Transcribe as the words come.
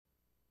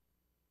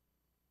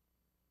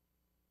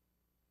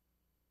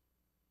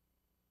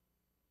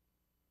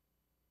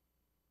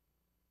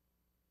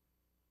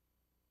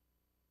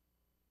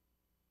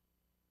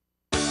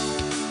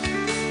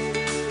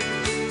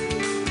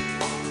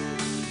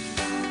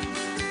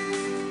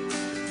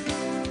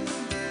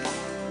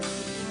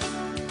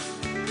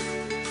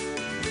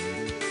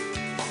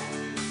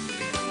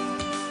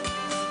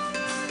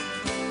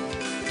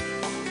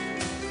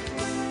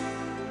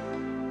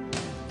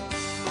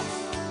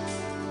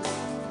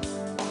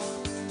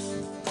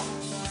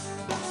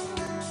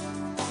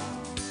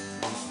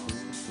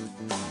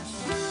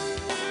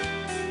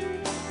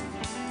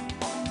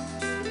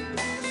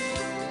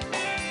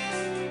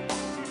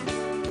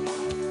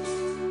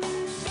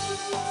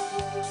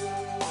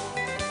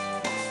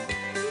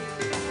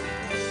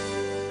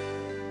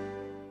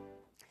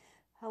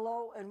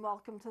and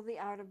welcome to The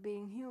Art of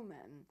Being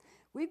Human.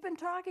 We've been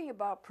talking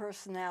about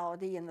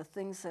personality and the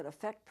things that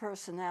affect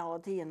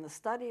personality and the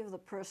study of the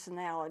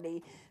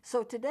personality.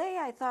 So today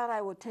I thought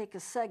I would take a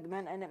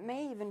segment, and it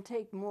may even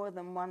take more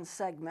than one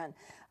segment,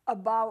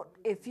 about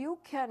if you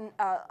can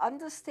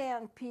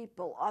understand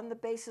people on the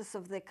basis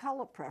of their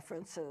color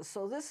preferences.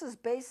 So this is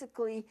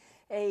basically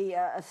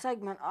a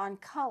segment on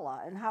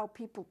color and how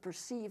people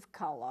perceive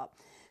color.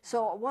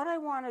 So what I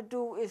want to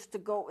do is to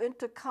go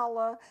into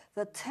color,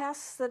 the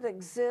tests that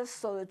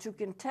exist so that you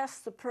can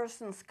test the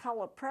person's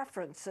color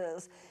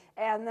preferences,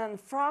 and then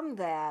from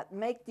that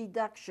make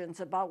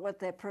deductions about what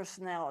their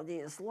personality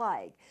is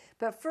like.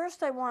 But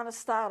first I want to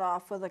start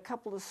off with a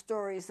couple of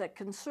stories that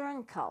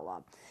concern color.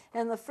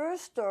 And the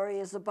first story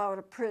is about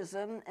a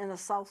prison in a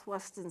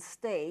southwestern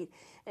state,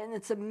 and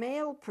it's a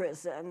male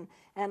prison,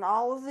 and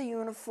all of the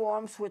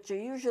uniforms, which are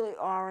usually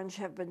orange,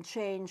 have been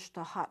changed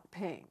to hot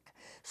pink.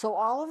 So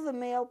all of the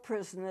male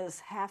prisoners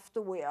have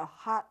to wear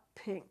hot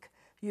pink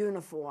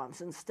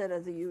uniforms instead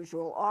of the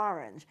usual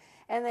orange.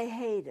 And they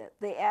hate it.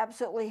 They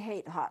absolutely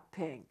hate hot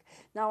pink.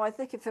 Now, I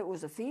think if it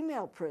was a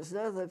female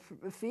prisoner, the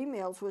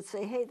females would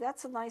say, hey,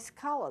 that's a nice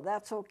color,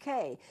 that's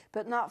okay,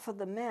 but not for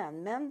the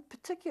men. Men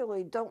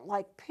particularly don't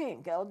like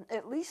pink,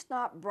 at least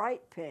not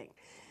bright pink.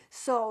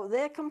 So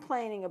they're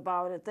complaining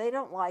about it, they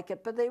don't like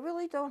it, but they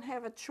really don't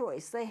have a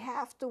choice. They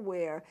have to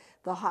wear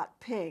the hot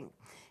pink.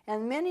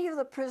 And many of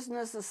the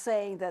prisoners are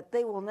saying that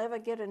they will never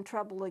get in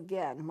trouble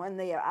again. When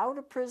they are out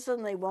of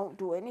prison, they won't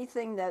do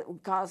anything that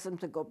would cause them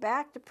to go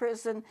back to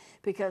prison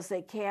because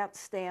they can't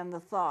stand the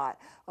thought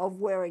of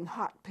wearing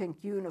hot pink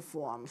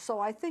uniforms. So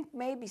I think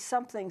maybe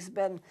something's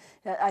been,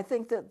 I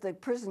think that the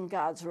prison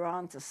guards are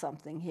onto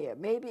something here.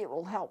 Maybe it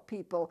will help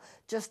people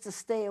just to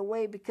stay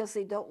away because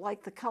they don't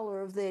like the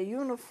color of their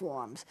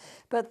uniforms.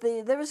 But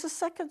there is a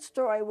second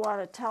story I want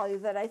to tell you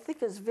that I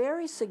think is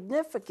very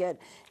significant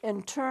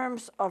in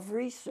terms of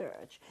research.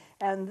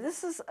 And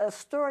this is a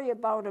story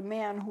about a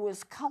man who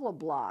is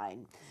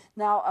colorblind.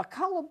 Now, a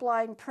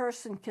colorblind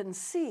person can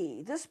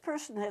see. This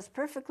person has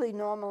perfectly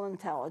normal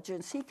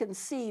intelligence. He can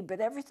see,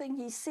 but everything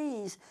he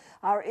sees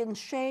are in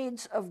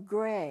shades of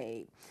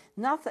gray,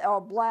 nothing,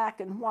 or black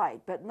and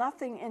white, but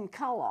nothing in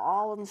color,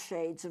 all in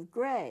shades of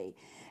gray.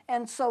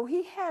 And so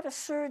he had a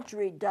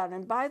surgery done.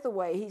 And by the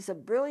way, he's a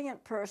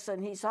brilliant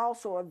person. He's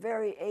also a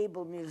very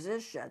able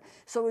musician.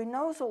 So he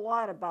knows a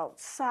lot about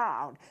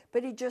sound,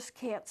 but he just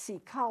can't see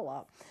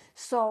color.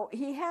 So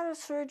he had a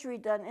surgery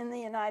done in the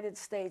United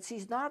States.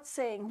 He's not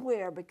saying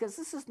where because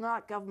this is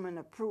not government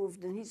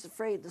approved, and he's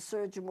afraid the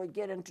surgeon would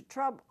get into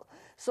trouble.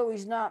 So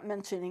he's not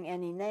mentioning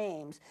any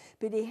names.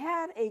 But he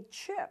had a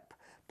chip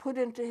put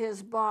into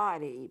his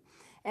body.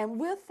 And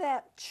with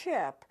that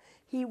chip,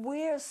 he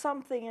wears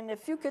something, and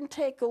if you can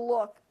take a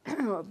look,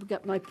 I've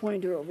got my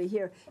pointer over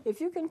here. If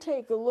you can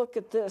take a look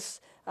at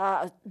this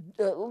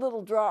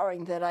little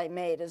drawing that I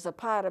made as a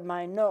part of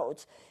my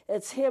notes,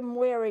 it's him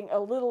wearing a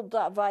little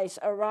device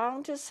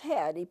around his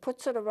head. He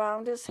puts it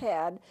around his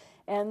head,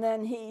 and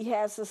then he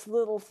has this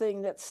little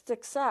thing that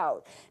sticks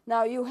out.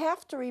 Now, you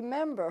have to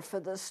remember for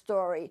this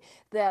story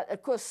that,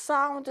 of course,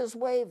 sound is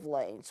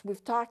wavelengths.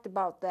 We've talked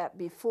about that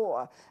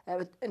before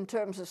in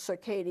terms of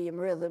circadian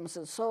rhythms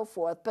and so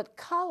forth, but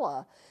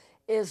color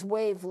is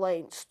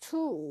wavelengths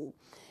too.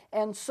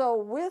 And so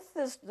with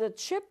the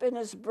chip in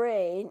his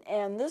brain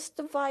and this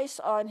device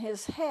on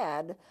his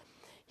head,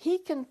 he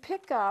can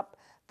pick up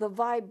the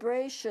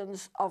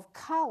vibrations of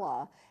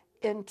color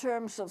in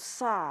terms of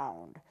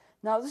sound.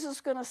 Now, this is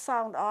going to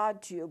sound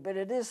odd to you, but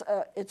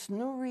it's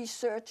new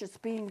research. It's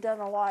being done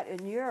a lot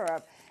in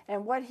Europe.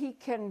 And what he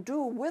can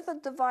do with a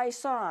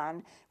device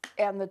on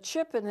and the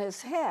chip in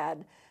his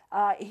head,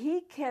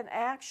 he can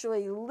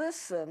actually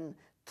listen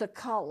to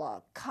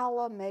color.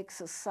 Color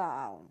makes a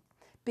sound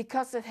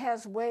because it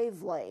has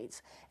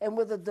wavelengths. And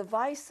with the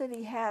device that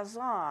he has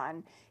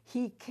on,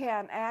 he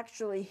can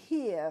actually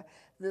hear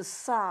the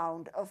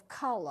sound of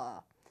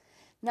color.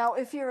 Now,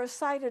 if you're a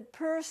sighted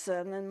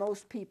person, and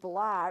most people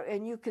are,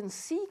 and you can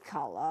see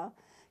color,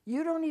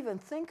 you don't even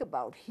think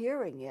about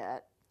hearing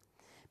it.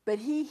 But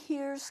he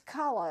hears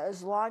color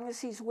as long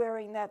as he's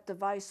wearing that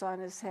device on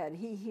his head.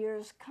 He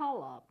hears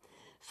color.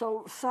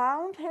 So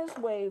sound has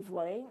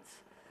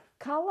wavelengths,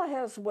 color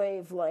has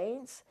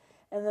wavelengths,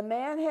 and the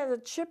man has a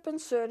chip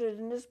inserted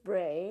in his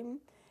brain,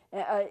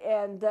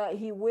 and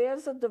he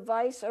wears a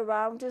device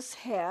around his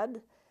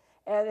head,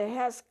 and it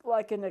has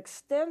like an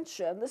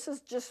extension. This is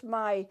just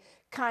my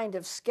kind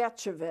of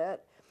sketch of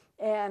it.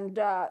 And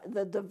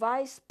the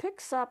device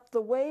picks up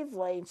the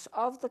wavelengths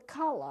of the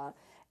color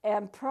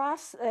and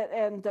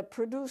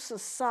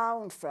produces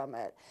sound from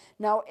it.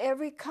 Now,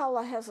 every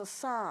color has a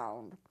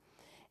sound,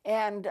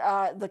 and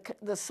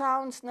the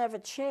sounds never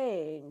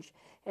change.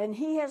 And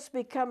he has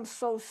become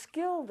so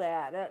skilled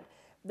at it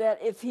that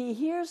if he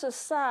hears a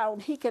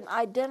sound, he can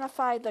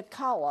identify the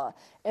color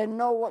and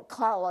know what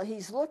color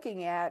he's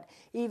looking at,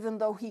 even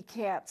though he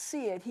can't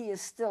see it. He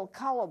is still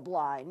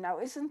colorblind. Now,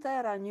 isn't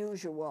that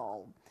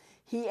unusual?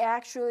 He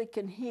actually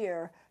can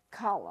hear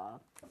color.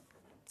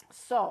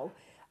 So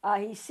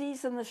He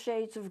sees in the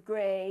shades of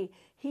gray.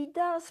 He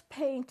does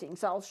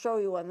paintings. I'll show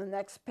you on the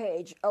next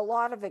page. A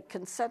lot of it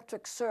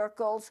concentric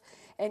circles,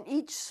 and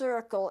each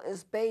circle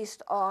is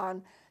based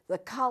on the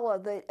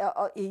color.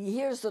 He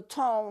hears the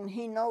tone,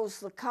 he knows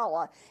the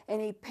color,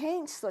 and he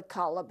paints the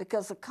color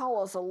because the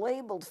colors are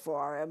labeled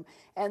for him,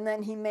 and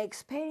then he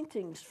makes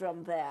paintings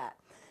from that.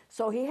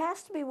 So he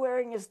has to be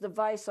wearing his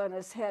device on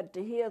his head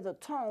to hear the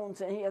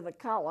tones and hear the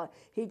color.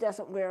 He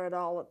doesn't wear it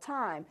all the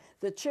time.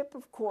 The chip,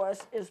 of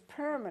course, is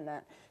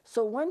permanent.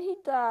 So when he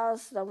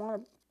does, I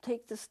want to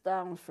take this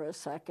down for a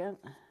second.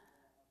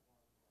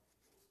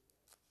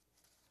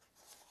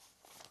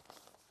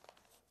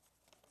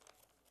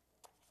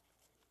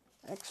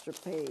 Extra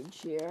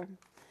page here.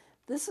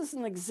 This is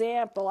an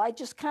example. I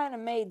just kind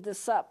of made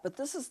this up, but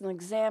this is an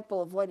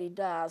example of what he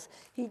does.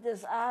 He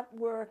does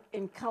artwork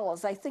in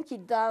colors. I think he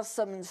does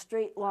some in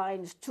straight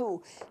lines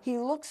too. He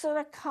looks at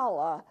a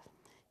color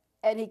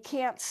and he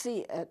can't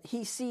see it.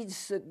 He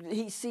sees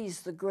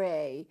the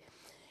gray.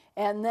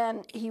 And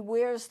then he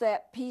wears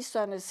that piece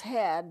on his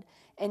head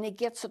and he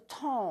gets a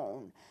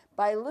tone.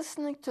 By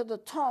listening to the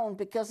tone,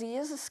 because he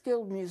is a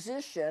skilled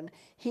musician,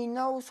 he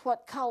knows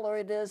what color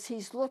it is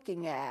he's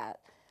looking at.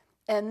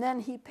 And then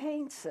he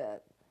paints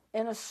it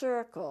in a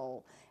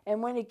circle.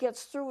 And when he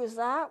gets through his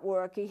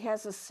artwork, he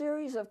has a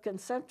series of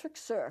concentric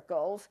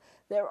circles.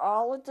 They're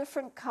all a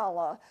different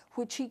color,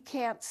 which he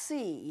can't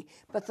see.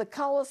 But the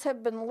colors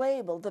have been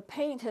labeled. The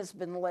paint has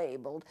been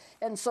labeled.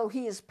 And so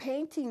he is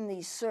painting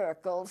these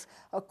circles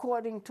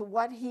according to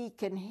what he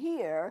can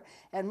hear.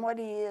 And what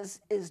he is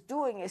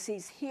doing is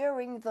he's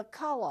hearing the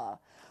color.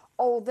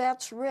 Oh,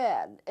 that's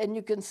red. And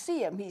you can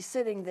see him. He's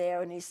sitting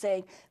there and he's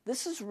saying,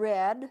 this is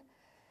red.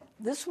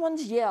 This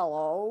one's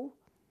yellow,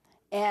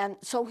 and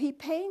so he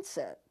paints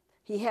it.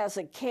 He has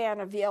a can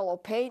of yellow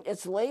paint.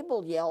 It's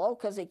labeled yellow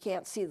because he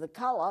can't see the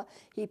color.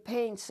 He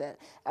paints it.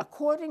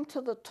 According to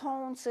the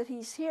tones that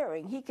he's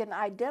hearing, he can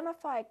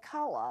identify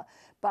color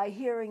by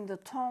hearing the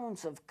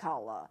tones of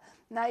color.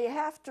 Now you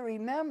have to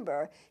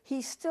remember,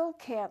 he still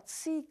can't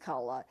see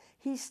color.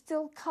 He's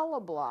still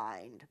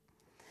colorblind.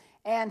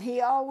 And he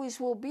always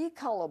will be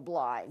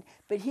colorblind,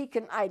 but he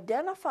can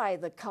identify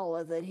the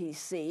color that he's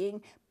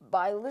seeing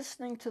by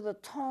listening to the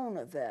tone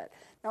of it.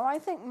 Now, I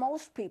think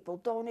most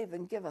people don't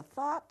even give a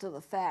thought to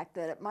the fact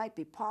that it might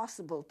be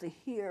possible to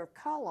hear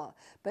color,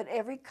 but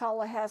every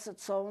color has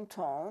its own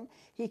tone.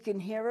 He can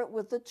hear it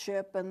with the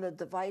chip and the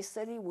device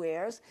that he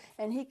wears,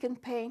 and he can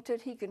paint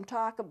it, he can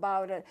talk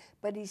about it,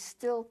 but he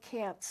still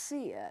can't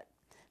see it.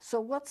 So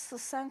what's the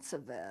sense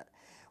of it?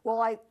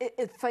 Well,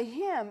 for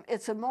him,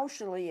 it's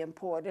emotionally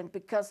important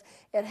because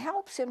it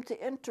helps him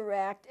to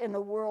interact in a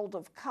world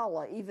of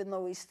color, even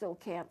though he still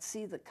can't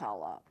see the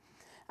color.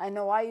 I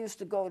know I used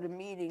to go to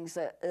meetings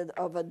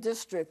of a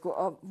district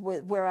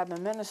where I'm a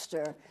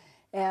minister,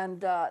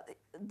 and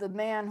the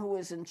man who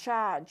was in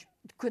charge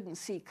couldn't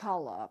see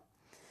color.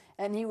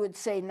 And he would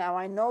say, now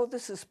I know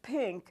this is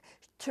pink,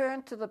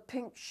 turn to the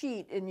pink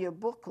sheet in your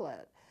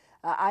booklet.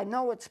 I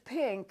know it's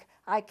pink,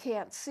 I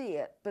can't see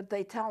it, but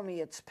they tell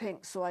me it's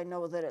pink, so I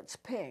know that it's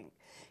pink.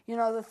 You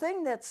know, the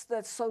thing that's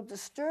so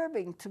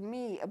disturbing to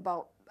me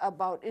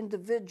about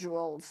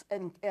individuals,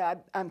 and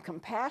I'm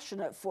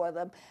compassionate for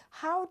them,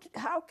 how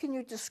can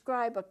you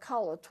describe a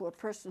color to a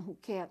person who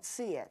can't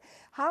see it?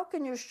 How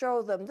can you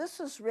show them this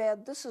is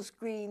red, this is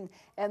green,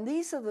 and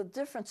these are the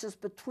differences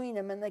between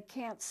them, and they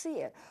can't see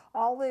it?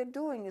 All they're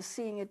doing is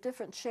seeing a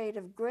different shade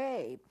of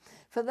gray.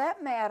 For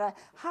that matter,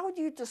 how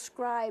do you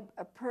describe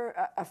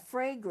a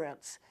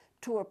fragrance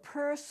to a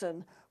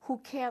person who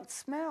can't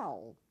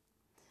smell?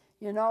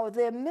 You know,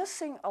 they're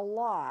missing a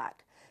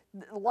lot.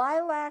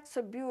 Lilacs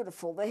are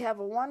beautiful. They have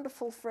a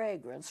wonderful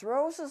fragrance.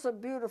 Roses are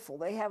beautiful.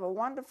 They have a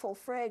wonderful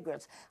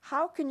fragrance.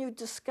 How can you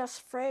discuss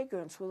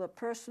fragrance with a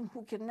person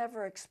who can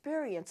never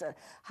experience it?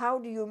 How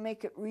do you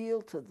make it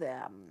real to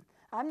them?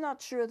 I'm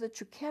not sure that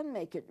you can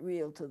make it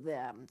real to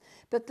them,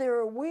 but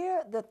they're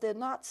aware that they're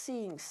not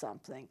seeing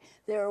something.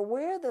 They're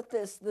aware that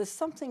there's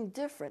something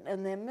different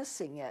and they're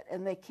missing it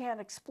and they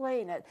can't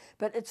explain it,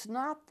 but it's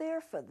not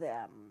there for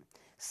them.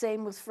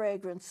 Same with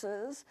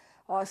fragrances,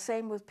 or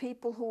same with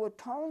people who are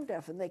tone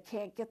deaf and they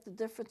can't get the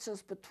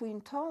differences between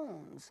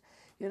tones.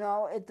 You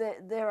know,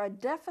 there are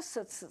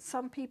deficits that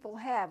some people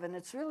have, and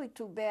it's really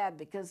too bad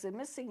because they're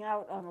missing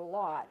out on a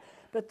lot.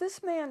 But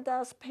this man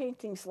does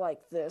paintings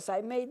like this.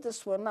 I made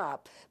this one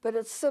up, but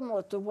it's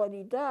similar to what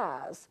he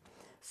does.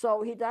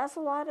 So he does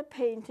a lot of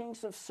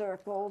paintings of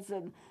circles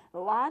and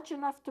large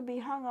enough to be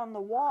hung on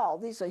the wall.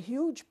 These are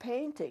huge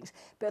paintings,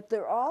 but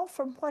they're all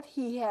from what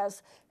he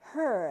has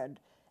heard.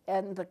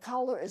 And the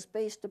color is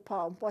based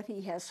upon what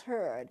he has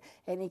heard,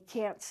 and he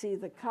can't see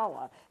the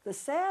color. The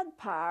sad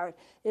part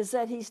is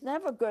that he's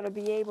never going to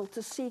be able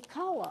to see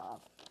color.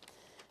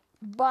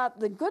 But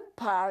the good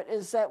part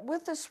is that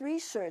with this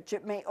research,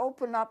 it may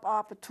open up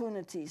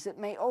opportunities. It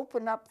may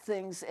open up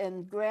things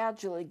and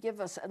gradually give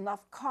us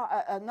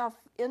enough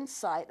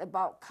insight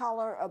about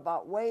color,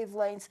 about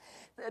wavelengths,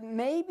 that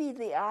maybe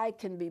the eye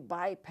can be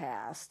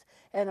bypassed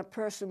and a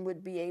person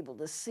would be able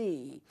to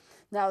see.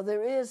 Now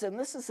there is, and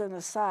this is an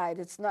aside,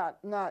 it's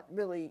not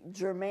really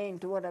germane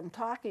to what I'm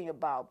talking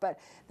about, but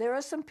there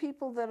are some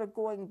people that are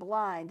going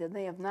blind, and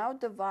they have now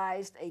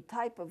devised a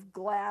type of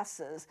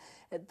glasses.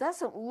 It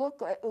doesn't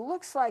look, it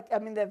looks like, I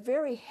mean, they're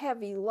very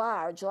heavy,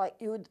 large, like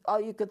all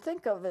you could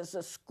think of as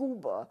a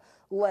scuba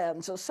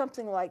lens or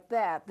something like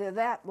that. They're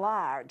that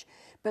large,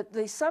 but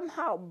they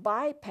somehow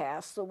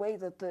bypass the way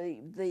that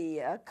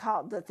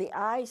the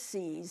eye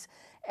sees,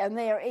 and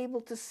they are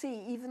able to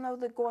see even though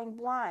they're going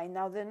blind.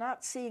 Now they're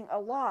not seeing a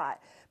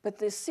lot, but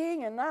they're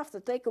seeing enough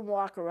that they can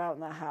walk around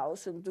the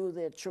house and do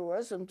their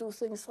chores and do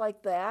things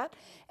like that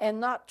and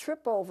not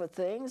trip over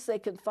things. They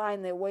can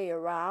find their way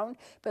around,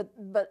 but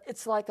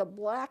it's like a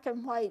black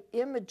and white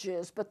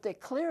images, but they're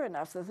clear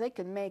enough that they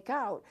can make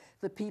out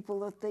the people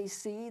that they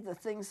see, the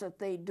things that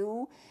they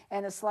do,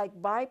 and it's like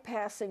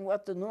bypassing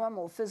what the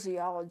normal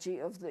physiology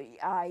of the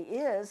eye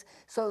is,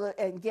 so that,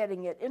 and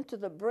getting it into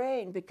the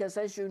brain, because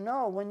as you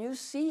know, when you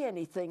see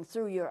anything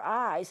through your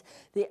eyes,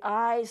 the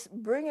eyes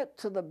bring it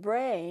to the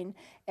brain,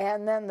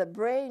 and then the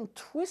brain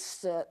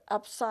twists it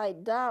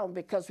upside down,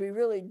 because we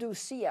really do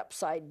see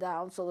upside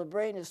down, so the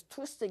brain is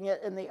twisting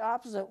it in the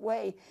opposite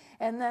way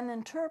and then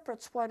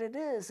interprets what it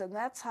is, and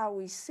that's how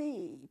we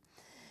see.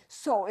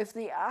 So if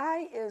the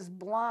eye is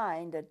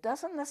blind, it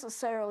doesn't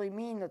necessarily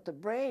mean that the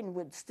brain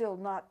would still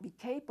not be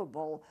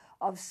capable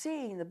of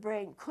seeing. The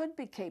brain could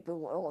be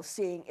capable of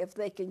seeing if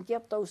they can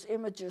get those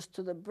images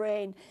to the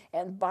brain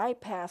and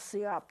bypass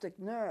the optic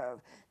nerve.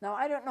 Now,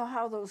 I don't know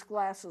how those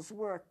glasses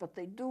work, but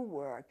they do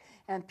work,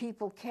 and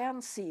people can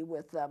see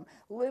with them.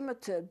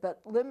 Limited,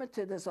 but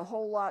limited is a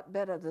whole lot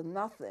better than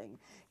nothing.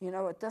 You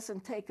know, it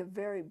doesn't take a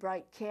very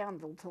bright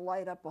candle to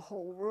light up a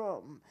whole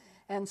room.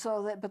 And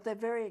so, but they're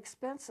very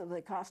expensive.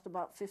 They cost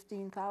about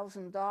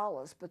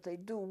 $15,000, but they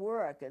do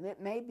work. And it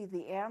may be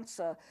the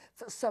answer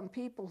for some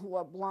people who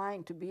are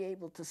blind to be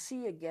able to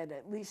see again,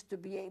 at least to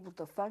be able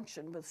to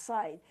function with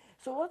sight.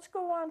 So let's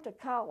go on to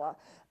color.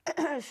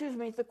 Excuse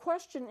me. The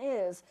question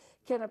is,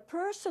 can a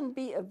person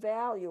be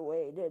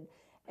evaluated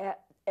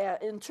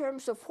in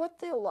terms of what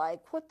they're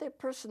like, what their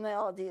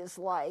personality is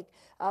like,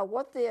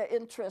 what their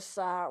interests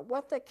are,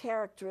 what their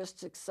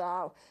characteristics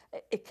are?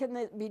 Can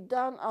it be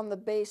done on the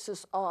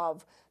basis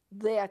of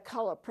their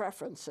color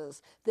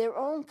preferences, their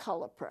own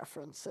color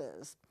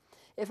preferences?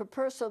 If a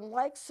person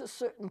likes a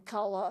certain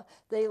color,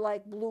 they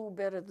like blue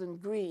better than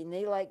green,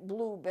 they like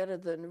blue better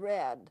than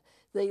red,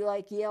 they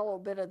like yellow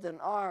better than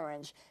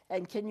orange.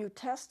 And can you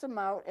test them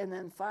out and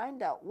then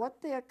find out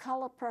what their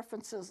color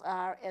preferences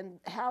are and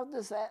how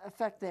does that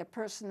affect their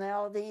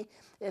personality?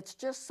 It's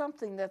just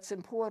something that's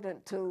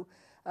important to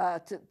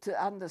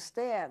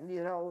understand.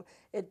 You know,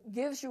 it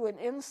gives you an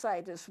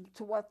insight as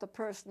to what the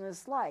person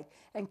is like.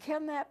 And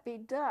can that be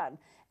done?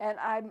 And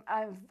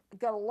I've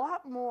got a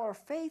lot more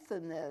faith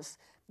in this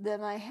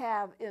than I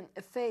have in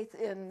faith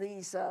in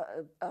these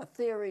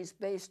theories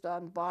based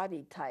on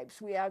body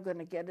types. We are going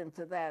to get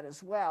into that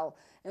as well,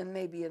 and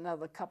maybe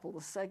another couple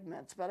of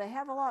segments. But I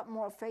have a lot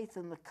more faith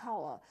in the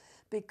color,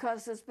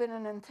 because there's been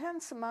an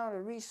intense amount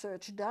of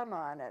research done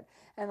on it,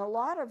 and a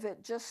lot of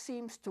it just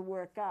seems to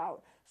work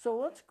out. So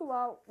let's go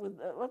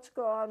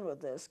on with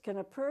this. Can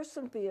a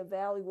person be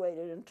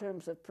evaluated in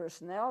terms of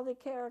personality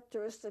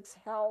characteristics,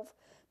 health,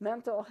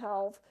 mental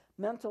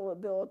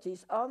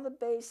abilities, on the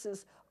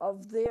basis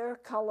of their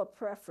color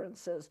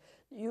preferences,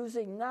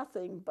 using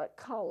nothing but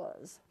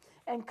colors?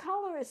 And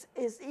color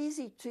is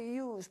easy to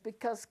use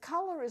because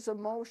color is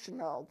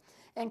emotional,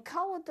 and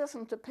color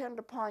doesn't depend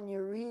upon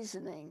your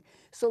reasoning.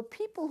 So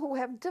people who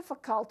have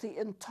difficulty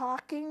in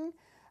talking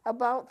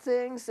about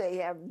things, they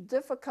have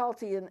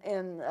difficulty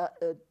in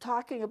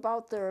talking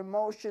about their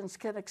emotions,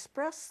 can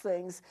express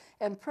things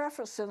and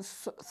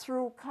preferences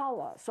through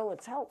color. So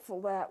it's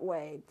helpful that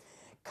way.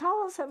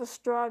 Colors have a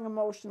strong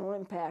emotional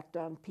impact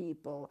on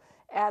people.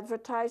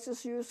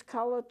 Advertisers use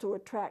color to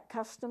attract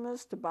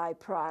customers to buy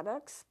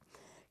products.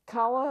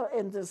 Color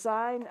and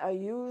design are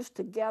used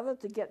together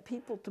to get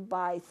people to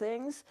buy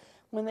things.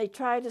 When they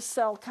try to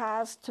sell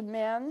cars to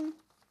men,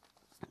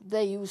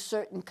 they use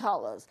certain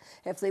colors.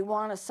 If they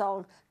want to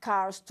sell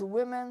cars to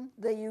women,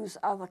 they use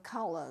other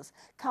colors.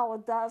 Color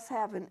does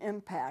have an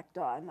impact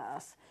on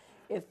us.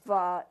 If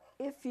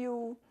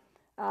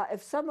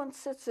someone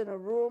sits in a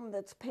room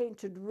that's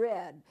painted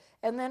red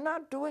and they're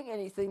not doing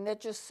anything, they're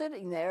just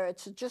sitting there,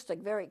 it's just a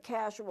very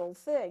casual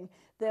thing,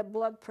 their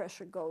blood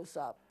pressure goes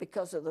up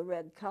because of the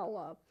red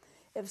color.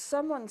 If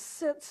someone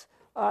sits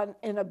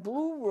in a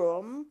blue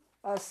room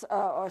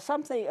or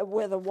something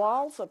where the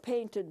walls are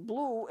painted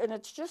blue and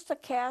it's just a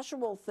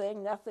casual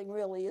thing, nothing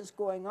really is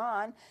going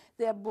on,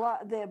 their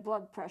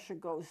blood pressure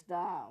goes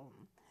down.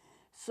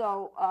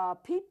 So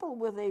people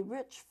with a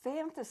rich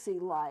fantasy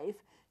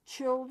life,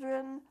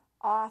 children,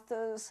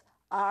 authors,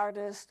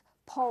 artists,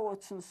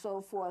 poets, and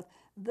so forth,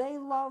 they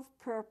love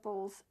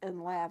purples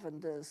and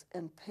lavenders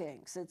and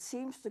pinks. It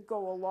seems to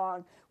go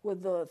along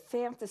with the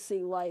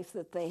fantasy life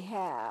that they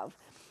have.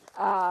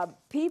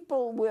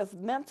 People with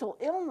mental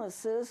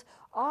illnesses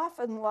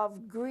often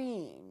love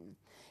green.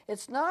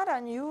 It's not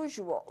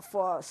unusual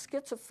for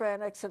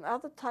schizophrenics and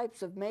other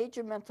types of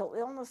major mental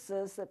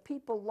illnesses that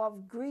people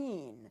love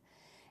green.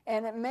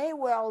 And it may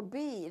well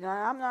be,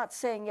 now I'm not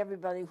saying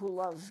everybody who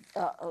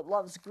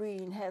loves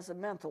green has a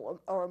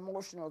mental or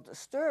emotional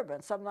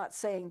disturbance. I'm not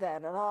saying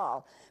that at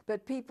all.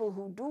 But people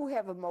who do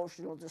have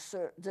emotional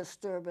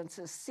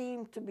disturbances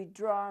seem to be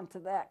drawn to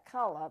that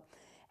color.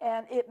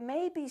 And it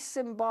may be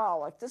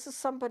symbolic. This is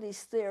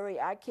somebody's theory.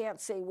 I can't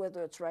say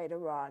whether it's right or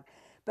wrong.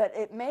 But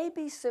it may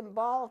be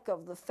symbolic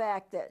of the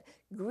fact that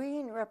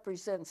green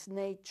represents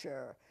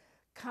nature,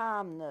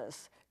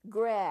 calmness,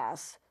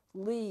 grass,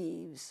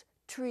 leaves,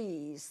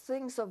 trees,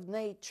 things of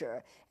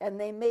nature, and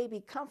they may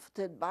be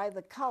comforted by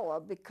the color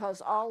because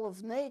all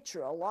of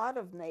nature, a lot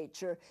of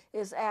nature,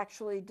 is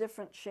actually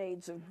different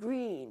shades of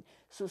green.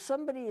 So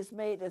somebody has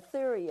made a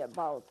theory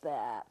about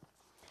that.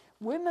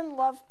 Women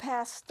love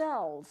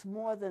pastels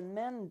more than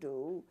men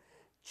do.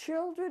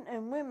 Children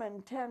and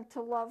women tend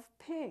to love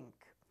pink.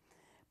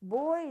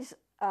 Boys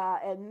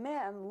and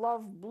men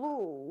love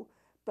blue,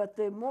 but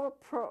they're more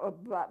prone.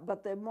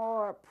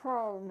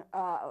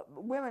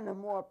 Women are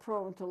more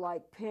prone to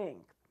like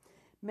pink.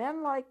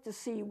 Men like to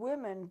see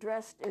women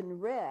dressed in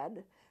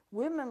red.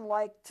 Women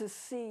like to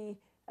see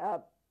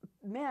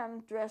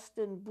men dressed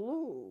in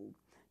blue.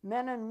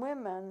 Men and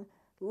women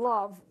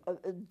love,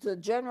 the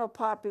general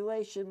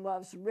population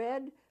loves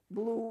red,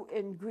 blue,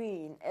 and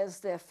green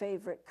as their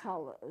favorite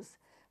colors.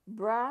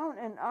 Brown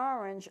and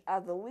orange are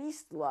the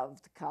least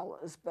loved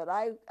colors, but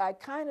I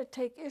kind of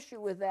take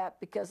issue with that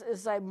because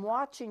as I'm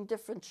watching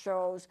different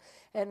shows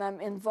and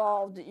I'm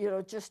involved,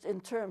 just in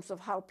terms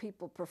of how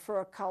people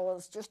prefer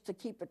colors, just to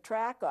keep a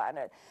track on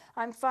it,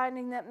 I'm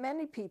finding that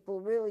many people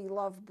really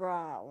love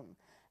brown.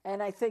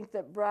 And I think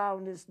that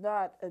brown is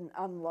not an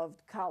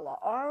unloved color.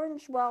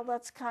 Orange, well,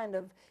 that's kind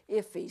of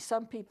iffy.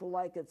 Some people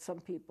like it, some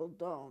people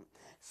don't.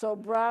 So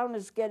brown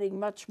is getting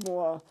much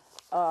more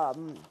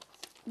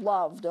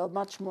loved or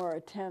much more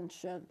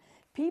attention.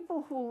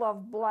 People who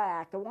love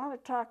black, I want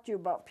to talk to you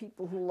about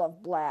people who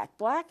love black.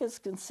 Black is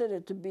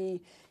considered to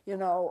be,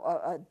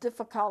 a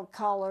difficult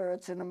color.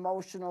 It's an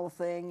emotional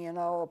thing,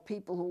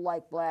 people who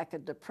like black are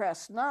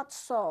depressed. Not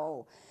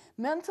so.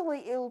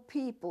 Mentally ill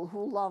people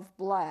who love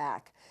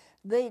black,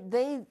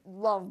 they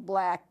love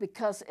black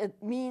because it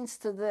means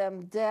to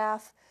them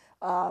death,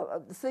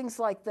 things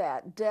like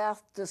that,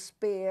 death,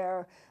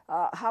 despair.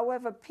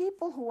 However,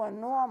 people who are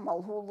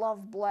normal, who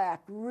love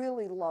black,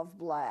 really love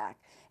black,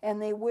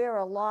 and they wear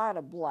a lot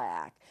of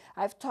black.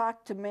 I've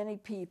talked to many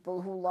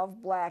people who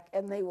love black,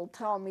 and they will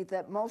tell me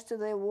that most of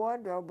their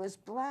wardrobe is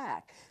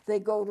black. They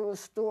go to a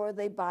store,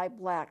 they buy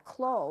black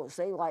clothes,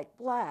 they like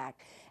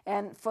black.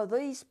 And for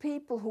these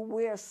people who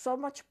wear so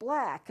much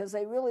black, because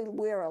they really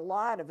wear a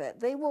lot of it,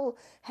 they will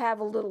have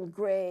a little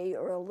gray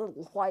or a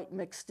little white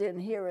mixed in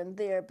here and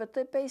there, but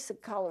their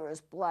basic color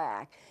is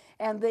black.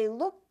 And they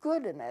look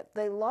good in it.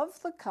 They love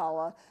the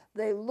color.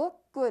 They look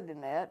good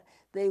in it.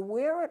 They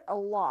wear it a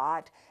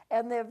lot,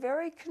 and they're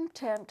very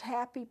content,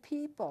 happy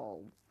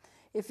people.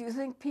 If you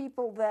think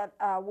people that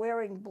are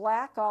wearing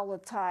black all the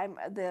time,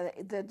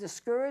 they're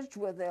discouraged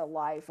with their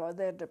life, or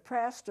they're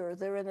depressed, or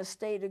they're in a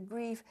state of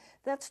grief,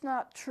 that's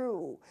not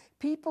true.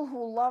 People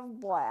who love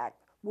black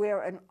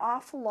wear an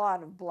awful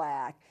lot of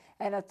black,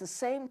 and at the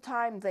same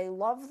time they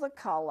love the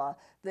color,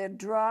 they're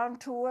drawn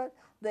to it,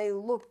 they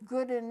look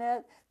good in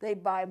it, they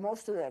buy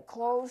most of their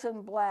clothes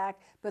in black,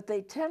 but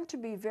they tend to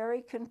be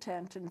very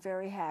content and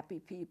very happy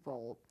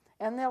people.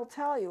 And they'll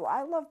tell you,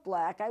 I love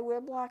black, I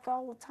wear black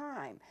all the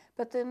time.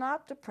 But they're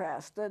not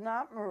depressed, they're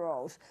not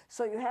morose.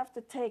 So you have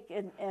to take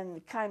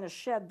and kind of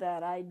shed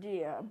that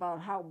idea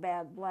about how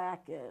bad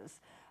black is.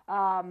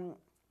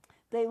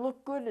 They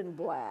look good in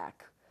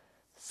black.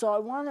 So I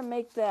want to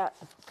make that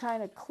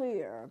kind of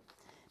clear.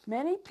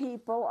 Many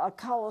people are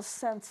color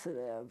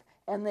sensitive,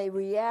 and they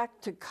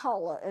react to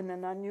color in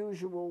an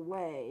unusual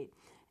way.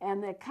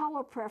 And their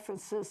color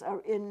preferences are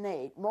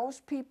innate.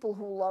 Most people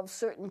who love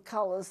certain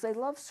colors, they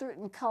love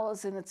certain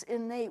colors and it's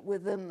innate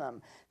within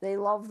them. They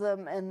love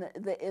them and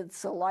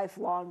it's a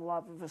lifelong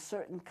love of a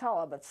certain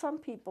color. But some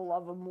people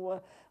love them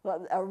more,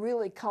 are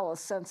really color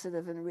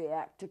sensitive and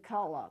react to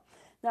color.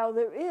 Now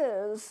there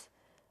is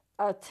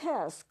a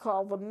test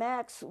called the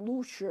Max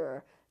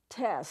Luscher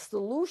test. The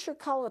Luscher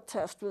color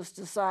test was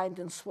designed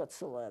in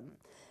Switzerland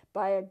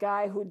by a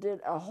guy who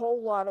did a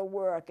whole lot of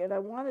work, and I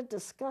want to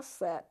discuss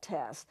that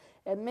test.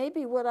 And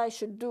maybe what I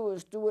should do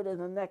is do it in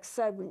the next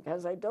segment,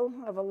 because I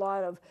don't have a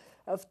lot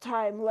of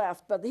time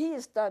left. But he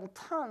has done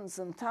tons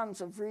and tons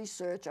of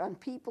research on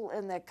people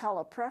and their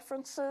color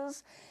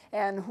preferences,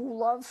 and who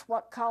loves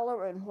what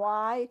color and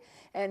why.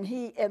 And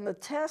the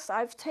test,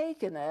 I've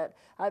taken it,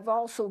 I've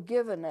also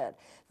given it.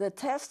 The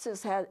test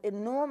has had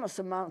enormous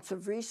amounts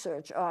of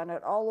research on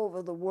it all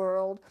over the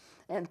world.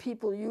 And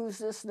people use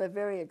this, and they're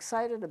very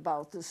excited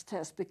about this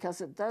test because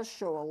it does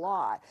show a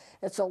lot.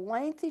 It's a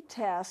lengthy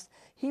test.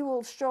 He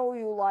will show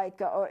you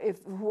or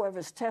if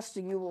whoever's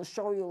testing you will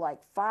show you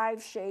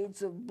 5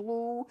 shades of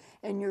blue,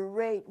 and your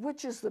rate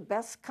which is the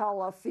best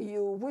color for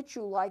you, which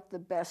you like the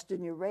best,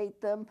 and you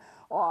rate them,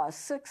 or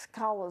 6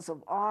 colors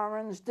of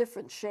orange,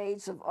 different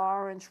shades of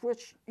orange,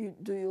 which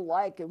do you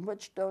like and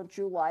which don't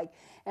you like.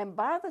 And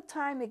by the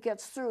time it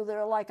gets through, there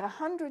are like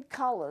 100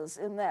 colors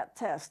in that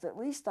test, at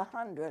least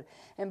 100.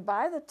 And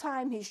by the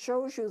time he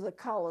shows you the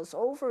colors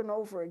over and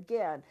over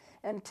again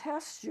and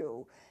tests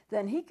you,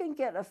 then he can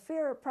get a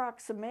fair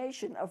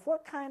approximation of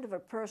what kind of a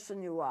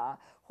person you are,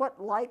 what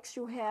likes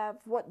you have,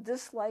 what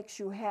dislikes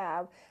you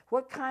have,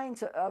 what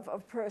kinds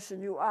of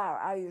person you are.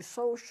 Are you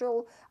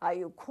social? Are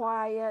you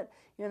quiet?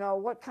 You know,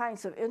 what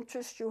kinds of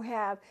interests you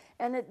have.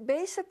 And it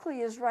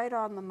basically is right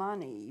on the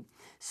money.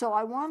 So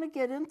I want to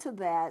get into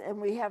that,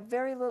 and we have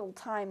very little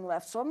time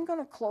left. So I'm going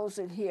to close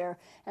it here,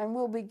 and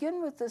we'll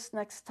begin with this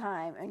next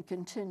time and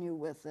continue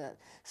with it.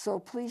 So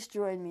please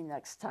join me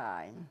next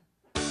time.